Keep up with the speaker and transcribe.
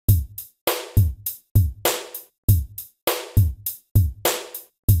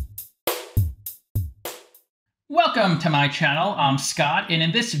Welcome to my channel. I'm Scott, and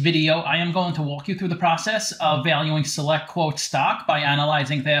in this video, I am going to walk you through the process of valuing SelectQuote stock by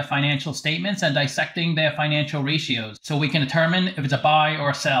analyzing their financial statements and dissecting their financial ratios so we can determine if it's a buy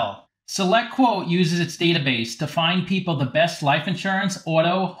or a sell. SelectQuote uses its database to find people the best life insurance,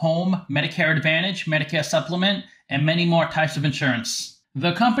 auto, home, Medicare Advantage, Medicare Supplement, and many more types of insurance.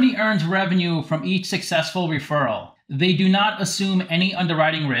 The company earns revenue from each successful referral. They do not assume any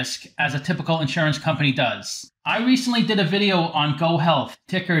underwriting risk as a typical insurance company does. I recently did a video on GoHealth,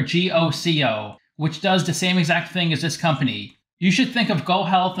 ticker GOCO, which does the same exact thing as this company. You should think of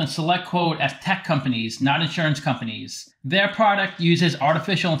GoHealth and SelectQuote as tech companies, not insurance companies. Their product uses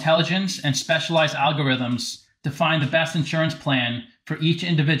artificial intelligence and specialized algorithms to find the best insurance plan for each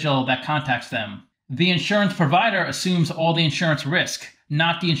individual that contacts them. The insurance provider assumes all the insurance risk,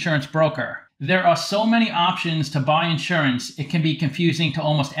 not the insurance broker. There are so many options to buy insurance, it can be confusing to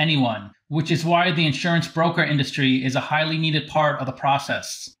almost anyone, which is why the insurance broker industry is a highly needed part of the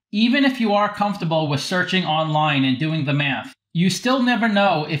process. Even if you are comfortable with searching online and doing the math, you still never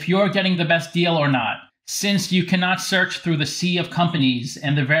know if you're getting the best deal or not, since you cannot search through the sea of companies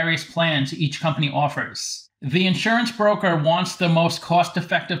and the various plans each company offers. The insurance broker wants the most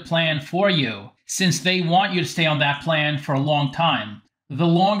cost-effective plan for you, since they want you to stay on that plan for a long time. The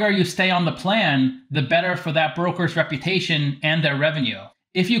longer you stay on the plan, the better for that broker's reputation and their revenue.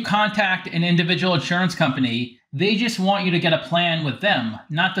 If you contact an individual insurance company, they just want you to get a plan with them,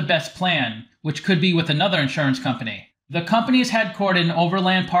 not the best plan, which could be with another insurance company. The company is headquartered in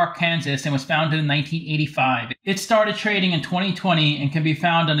Overland Park, Kansas, and was founded in 1985. It started trading in 2020 and can be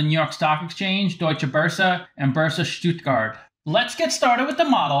found on the New York Stock Exchange, Deutsche Börse, and Börse Stuttgart. Let's get started with the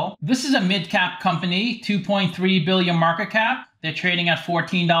model. This is a mid-cap company, 2.3 billion market cap. They're trading at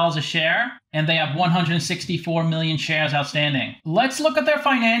 $14 a share, and they have 164 million shares outstanding. Let's look at their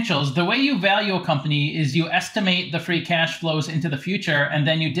financials. The way you value a company is you estimate the free cash flows into the future, and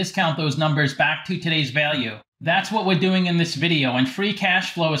then you discount those numbers back to today's value. That's what we're doing in this video, and free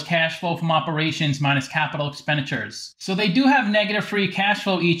cash flow is cash flow from operations minus capital expenditures. So they do have negative free cash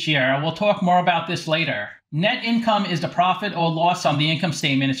flow each year. We'll talk more about this later. Net income is the profit or loss on the income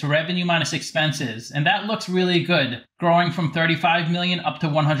statement. It's revenue minus expenses, and that looks really good, growing from 35 million up to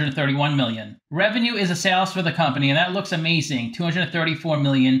 131 million. Revenue is the sales for the company, and that looks amazing, 234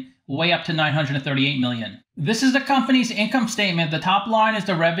 million, way up to 938 million. This is the company's income statement. The top line is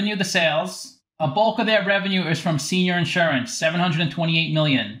the revenue, the sales. A bulk of their revenue is from senior insurance, 728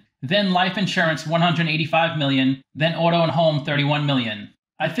 million. Then life insurance, 185 million. Then auto and home, 31 million.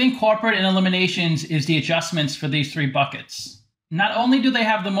 I think corporate and eliminations is the adjustments for these three buckets. Not only do they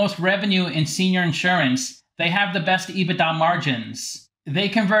have the most revenue in senior insurance, they have the best EBITDA margins. They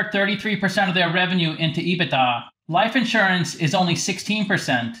convert 33% of their revenue into EBITDA. Life insurance is only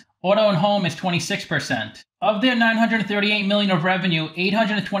 16%. Auto and home is 26%. Of their 938 million of revenue,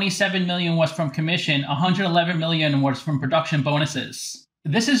 827 million was from commission, 111 million was from production bonuses.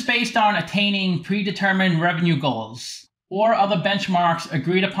 This is based on attaining predetermined revenue goals or other benchmarks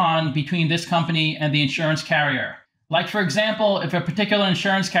agreed upon between this company and the insurance carrier. Like for example, if a particular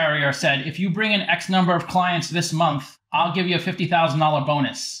insurance carrier said, if you bring in X number of clients this month, I'll give you a $50,000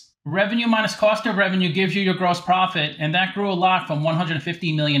 bonus. Revenue minus cost of revenue gives you your gross profit, and that grew a lot from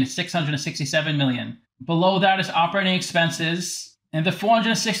 150 million to 667 million. Below that is operating expenses, and the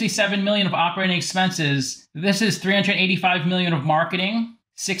 467 million of operating expenses, this is 385 million of marketing,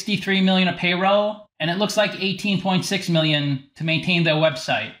 63 million of payroll, and it looks like 18.6 million to maintain their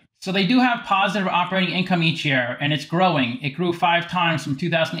website. So they do have positive operating income each year, and it's growing. It grew 5 times from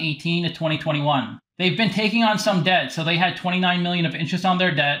 2018 to 2021. They've been taking on some debt, so they had 29 million of interest on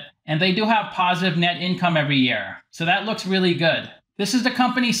their debt, and they do have positive net income every year. So that looks really good. This is the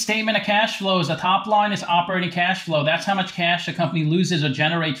company's statement of cash flows. The top line is operating cash flow. That's how much cash the company loses or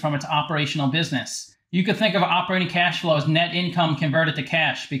generates from its operational business. You could think of operating cash flow as net income converted to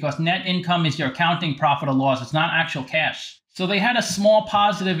cash, because net income is your accounting profit or loss. It's not actual cash. So they had a small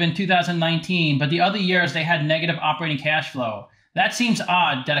positive in 2019, but the other years they had negative operating cash flow. That seems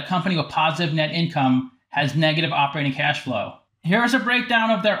odd that a company with positive net income has negative operating cash flow. Here's a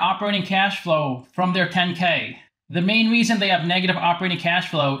breakdown of their operating cash flow from their 10K. The main reason they have negative operating cash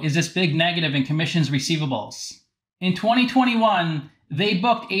flow is this big negative in commissions receivables. In 2021, they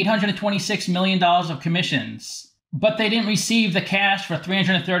booked $826 million of commissions, but they didn't receive the cash for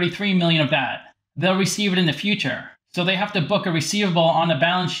 333 million of that. They'll receive it in the future. So they have to book a receivable on the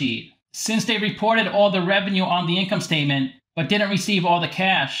balance sheet. Since they reported all the revenue on the income statement, but didn't receive all the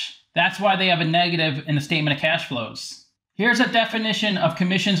cash, that's why they have a negative in the statement of cash flows. Here's a definition of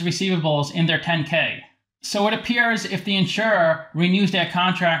commissions receivables in their 10K. So it appears if the insurer renews their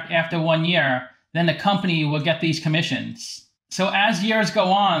contract after 1 year, then the company will get these commissions. So as years go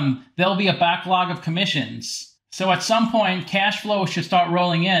on, there'll be a backlog of commissions. So at some point, cash flow should start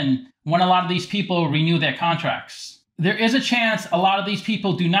rolling in when a lot of these people renew their contracts. There is a chance a lot of these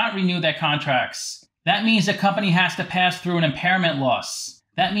people do not renew their contracts. That means the company has to pass through an impairment loss.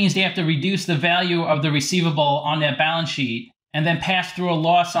 That means they have to reduce the value of the receivable on their balance sheet and then pass through a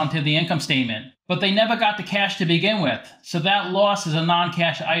loss onto the income statement. But they never got the cash to begin with, so that loss is a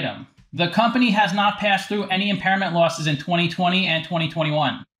non-cash item. The company has not passed through any impairment losses in 2020 and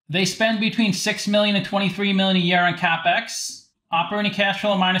 2021. They spend between $6 million and $23 million a year on CapEx. Operating cash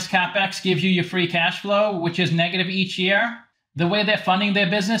flow minus CapEx gives you your free cash flow, which is negative each year. The way they're funding their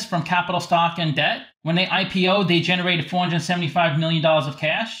business from capital stock and debt, when they IPO'd, they generated $475 million of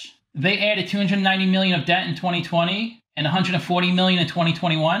cash. They added $290 million of debt in 2020 and $140 million in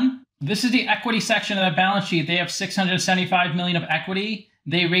 2021. This is the equity section of their balance sheet. They have $675 million of equity.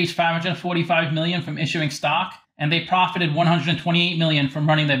 They raised $545 million from issuing stock, and they profited $128 million from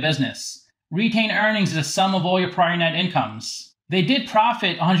running their business. Retained earnings is a sum of all your prior net incomes. They did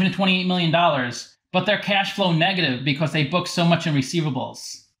profit $128 million, but they're cash flow negative because they booked so much in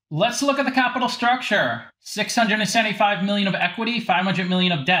receivables. Let's look at the capital structure. $675 million of equity, $500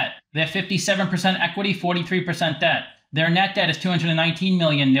 million of debt. They're 57% equity, 43% debt. Their net debt is $219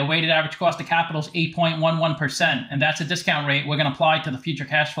 million. Their weighted average cost of capital is 8.11%, and that's a discount rate we're going to apply to the future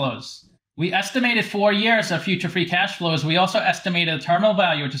cash flows. We estimated 4 years of future free cash flows. We also estimated the terminal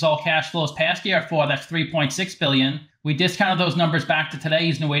value, which is all cash flows past year 4, that's $3.6 billion. We discounted those numbers back to today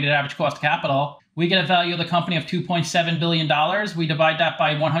using the weighted average cost of capital. We get a value of the company of $2.7 billion. We divide that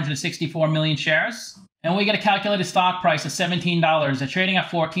by 164 million shares. And we get a calculated stock price of $17. They're trading at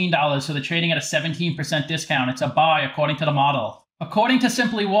 $14, so they're trading at a 17% discount. It's a buy according to the model. According to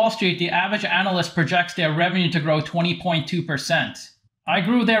Simply Wall Street, the average analyst projects their revenue to grow 20.2%. I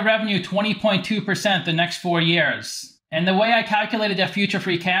grew their revenue 20.2% the next 4 years. And the way I calculated their future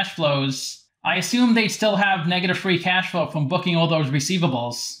free cash flows, I assumed they'd still have negative free cash flow from booking all those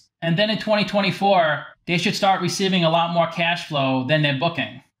receivables. And then in 2024, they should start receiving a lot more cash flow than they're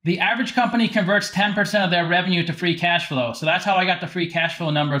booking. The average company converts 10% of their revenue to free cash flow. So that's how I got the free cash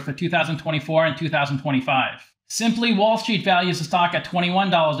flow numbers for 2024 and 2025. Simply Wall Street values the stock at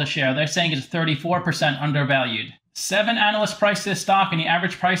 $21 a share. They're saying it's 34% undervalued. 7 analysts priced this stock and the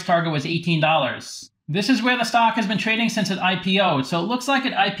average price target was $18. This is where the stock has been trading since it IPO'd. So it looks like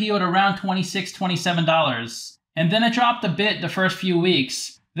it IPO'd around $26, $27. And then it dropped a bit the first few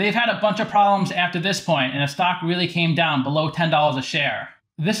weeks. They've had a bunch of problems after this point, and the stock really came down below $10 a share.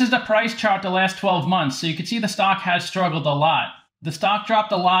 This is the price chart the last 12 months, so you can see the stock has struggled a lot. The stock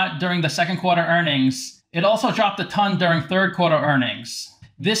dropped a lot during the second quarter earnings. It also dropped a ton during third quarter earnings.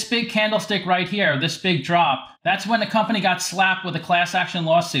 This big candlestick right here, this big drop, that's when the company got slapped with a class action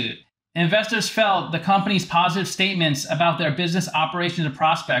lawsuit. Investors felt the company's positive statements about their business operations and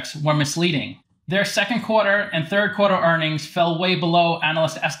prospects were misleading. Their second quarter and third quarter earnings fell way below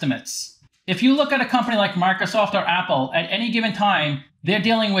analyst estimates. If you look at a company like Microsoft or Apple, at any given time, they're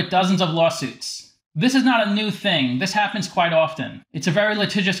dealing with dozens of lawsuits. This is not a new thing. This happens quite often. It's a very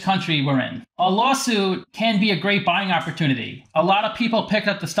litigious country we're in. A lawsuit can be a great buying opportunity. A lot of people picked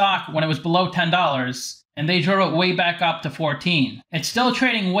up the stock when it was below $10, and they drove it way back up to $14. It's still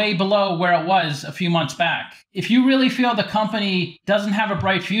trading way below where it was a few months back. If you really feel the company doesn't have a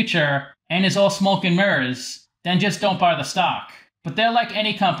bright future and is all smoke and mirrors, then just don't buy the stock. But they're like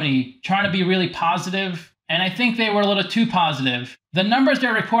any company, trying to be really positive, and I think they were a little too positive. The numbers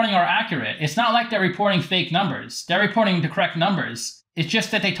they're reporting are accurate. It's not like they're reporting fake numbers. They're reporting the correct numbers. It's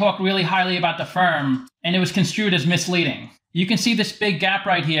just that they talk really highly about the firm, and it was construed as misleading. You can see this big gap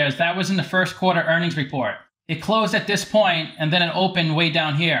right here, as that was in the first quarter earnings report. It closed at this point, and then it opened way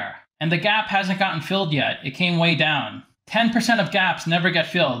down here. And the gap hasn't gotten filled yet. It came way down. 10% of gaps never get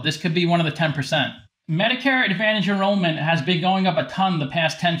filled. This could be one of the 10%. Medicare Advantage enrollment has been going up a ton the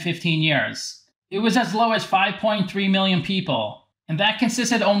past 10-15 years. It was as low as 5.3 million people, and that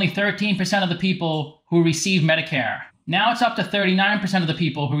consisted only 13% of the people who receive Medicare. Now it's up to 39% of the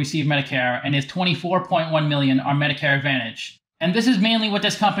people who receive Medicare, and is 24.1 million are Medicare Advantage. And this is mainly what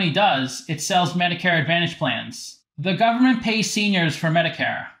this company does. It sells Medicare Advantage plans. The government pays seniors for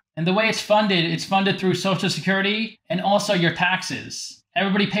Medicare. And the way it's funded through Social Security and also your taxes.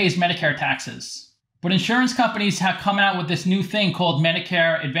 Everybody pays Medicare taxes. But insurance companies have come out with this new thing called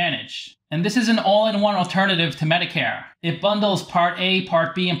Medicare Advantage. And this is an all-in-one alternative to Medicare. It bundles Part A,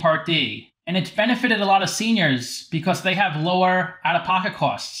 Part B, and Part D. And it's benefited a lot of seniors because they have lower out-of-pocket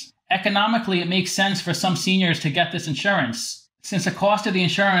costs. Economically, it makes sense for some seniors to get this insurance, since the cost of the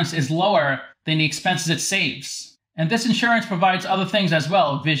insurance is lower than the expenses it saves. And this insurance provides other things as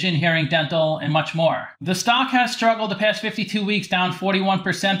well: vision, hearing, dental, and much more. The stock has struggled the past 52 weeks, down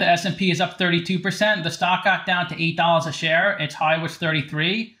 41%. The S&P is up 32%. The stock got down to $8 a share. Its high was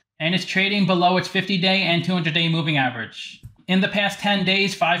 $33, and it's trading below its 50-day and 200-day moving average. In the past 10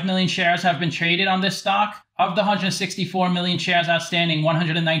 days, 5 million shares have been traded on this stock. Of the 164 million shares outstanding,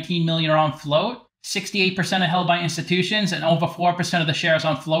 119 million are on float. 68% are held by institutions, and over 4% of the shares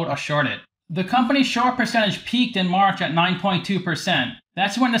on float are shorted. The company's short percentage peaked in March at 9.2%.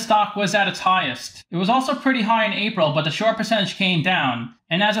 That's when the stock was at its highest. It was also pretty high in April, but the short percentage came down.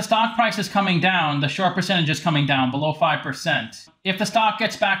 And as the stock price is coming down, the short percentage is coming down below 5%. If the stock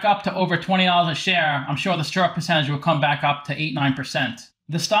gets back up to over $20 a share, I'm sure the short percentage will come back up to 8-9%.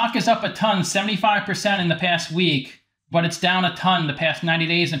 The stock is up a ton, 75% in the past week, but it's down a ton the past 90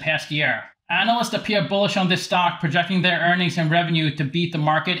 days and past year. Analysts appear bullish on this stock, projecting their earnings and revenue to beat the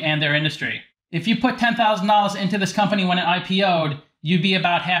market and their industry. If you put $10,000 into this company when it IPO'd, you'd be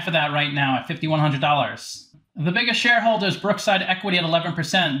about half of that right now at $5,100. The biggest shareholder is Brookside Equity at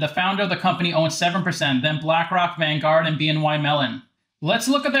 11%. The founder of the company owns 7%, then BlackRock, Vanguard, and BNY Mellon. Let's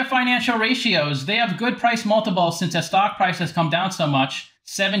look at their financial ratios. They have good price multiples since their stock price has come down so much.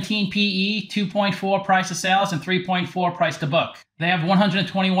 17 PE, 2.4 price to sales, and 3.4 price to book. They have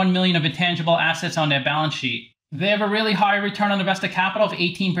 121 million of intangible assets on their balance sheet. They have a really high return on invested capital of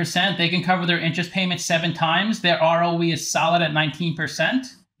 18%. They can cover their interest payments 7 times. Their ROE is solid at 19%.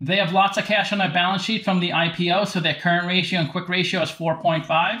 They have lots of cash on their balance sheet from the IPO, so their current ratio and quick ratio is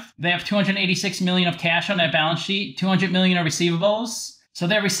 4.5. They have 286 million of cash on their balance sheet, 200 million of receivables. So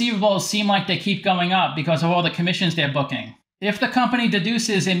their receivables seem like they keep going up because of all the commissions they're booking. If the company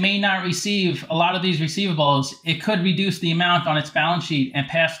deduces it may not receive a lot of these receivables, it could reduce the amount on its balance sheet and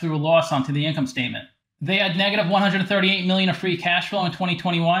pass through a loss onto the income statement. They had negative 138 million of free cash flow in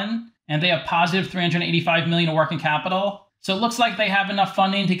 2021, and they have positive 385 million of working capital. So it looks like they have enough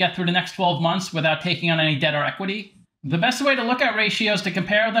funding to get through the next 12 months without taking on any debt or equity. The best way to look at ratios to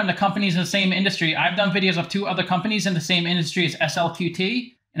compare them to companies in the same industry, I've done videos of 2 other companies in the same industry as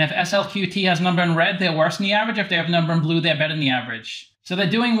SLQT. And if SLQT has a number in red, they're worse than the average. If they have a number in blue, they're better than the average. So they're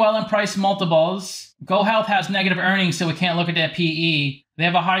doing well in price multiples. GoHealth has negative earnings, so we can't look at their PE. They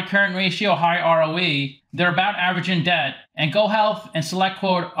have a high current ratio, high ROE. They're about average in debt. And GoHealth and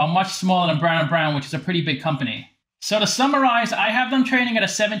SelectQuote are much smaller than Brown & Brown, which is a pretty big company. So to summarize, I have them trading at a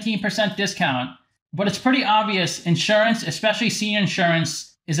 17% discount. But it's pretty obvious insurance, especially senior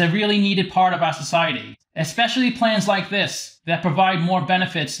insurance, is a really needed part of our society. Especially plans like this that provide more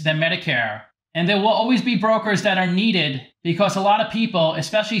benefits than Medicare. And there will always be brokers that are needed because a lot of people,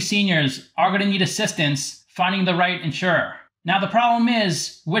 especially seniors, are going to need assistance finding the right insurer. Now the problem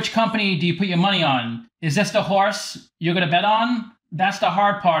is, which company do you put your money on? Is this the horse you're going to bet on? That's the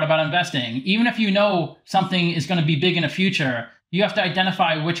hard part about investing. Even if you know something is going to be big in the future, you have to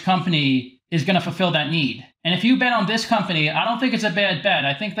identify which company is going to fulfill that need. And if you bet on this company, I don't think it's a bad bet.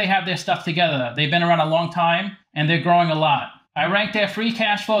 I think they have their stuff together. They've been around a long time and they're growing a lot. I rank their free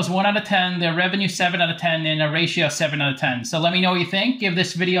cash flow as 1 out of 10, their revenue 7 out of 10, and a ratio 7 out of 10. So let me know what you think. Give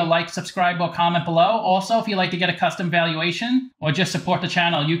this video a like, subscribe, or comment below. Also, if you'd like to get a custom valuation or just support the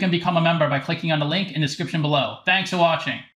channel, you can become a member by clicking on the link in the description below. Thanks for watching.